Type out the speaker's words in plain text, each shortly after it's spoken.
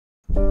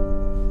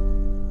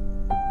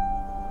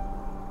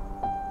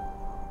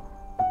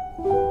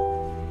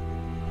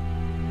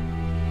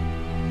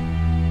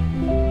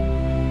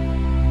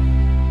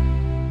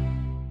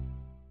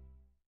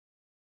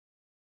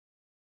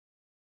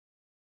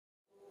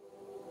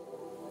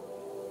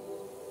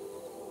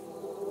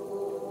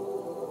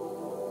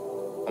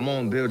I'm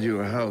gonna build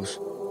you a house.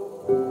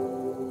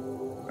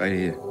 Right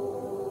here.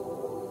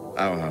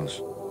 Our house.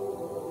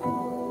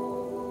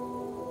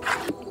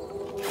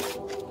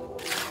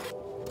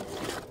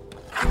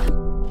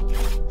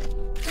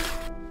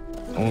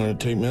 I want to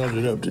take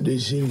Mildred up to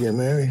D.C. and get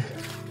married.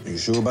 You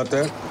sure about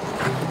that?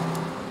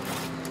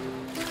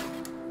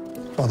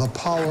 By the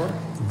power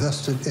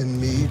vested in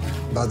me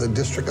by the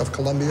District of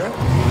Columbia,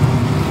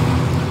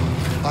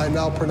 I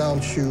now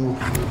pronounce you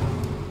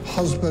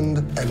husband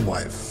and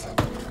wife.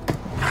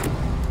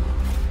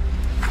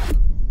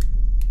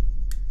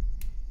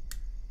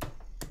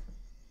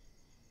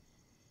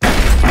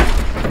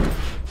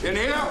 In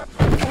here?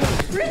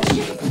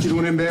 Richard! What you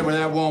doing in bed with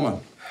that woman?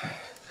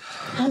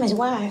 I'm his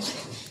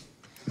wife.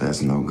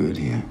 That's no good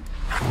here.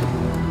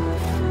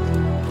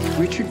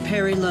 Richard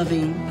Perry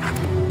Loving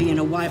being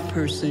a white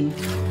person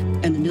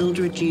and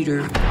Mildred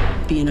Jeter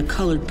being a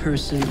colored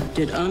person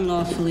did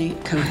unlawfully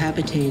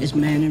cohabitate as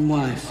man and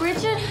wife.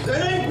 Richard?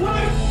 That ain't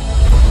right!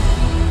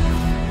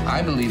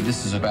 I believe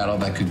this is a battle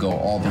that could go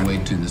all the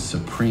way to the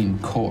Supreme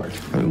Court.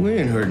 I mean, we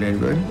ain't hurting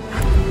anybody.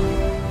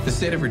 The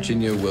state of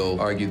Virginia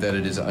will argue that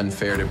it is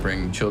unfair to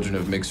bring children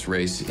of mixed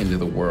race into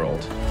the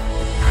world.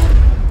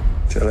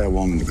 Tell that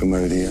woman to come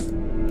out here.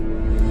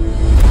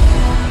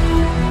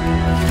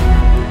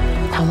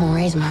 I'm gonna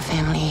raise my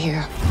family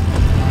here.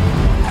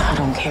 I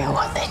don't care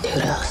what they do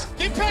to us.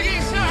 Get Peggy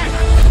inside!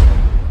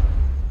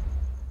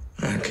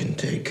 I can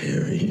take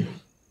care of you.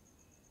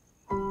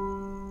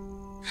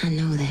 I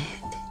know that.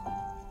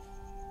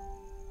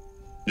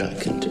 I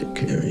can take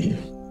care of you.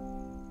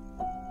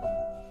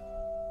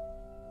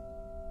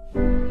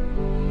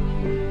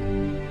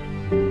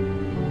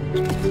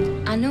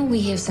 I know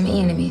we have some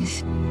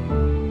enemies,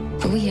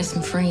 but we have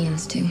some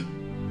friends too.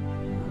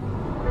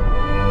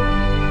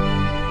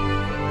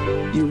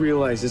 You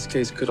realize this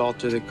case could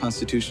alter the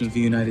Constitution of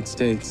the United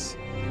States.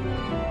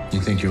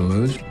 You think you'll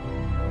lose?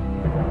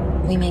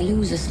 We may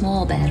lose the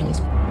small battles,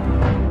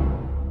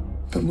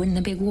 but win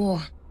the big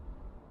war.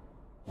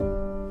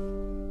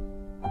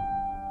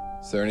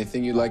 Is there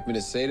anything you'd like me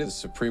to say to the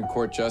Supreme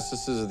Court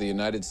Justices of the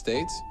United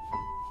States?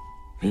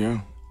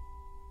 Yeah.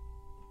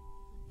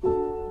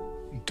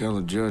 Tell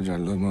the judge I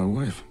love my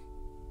wife.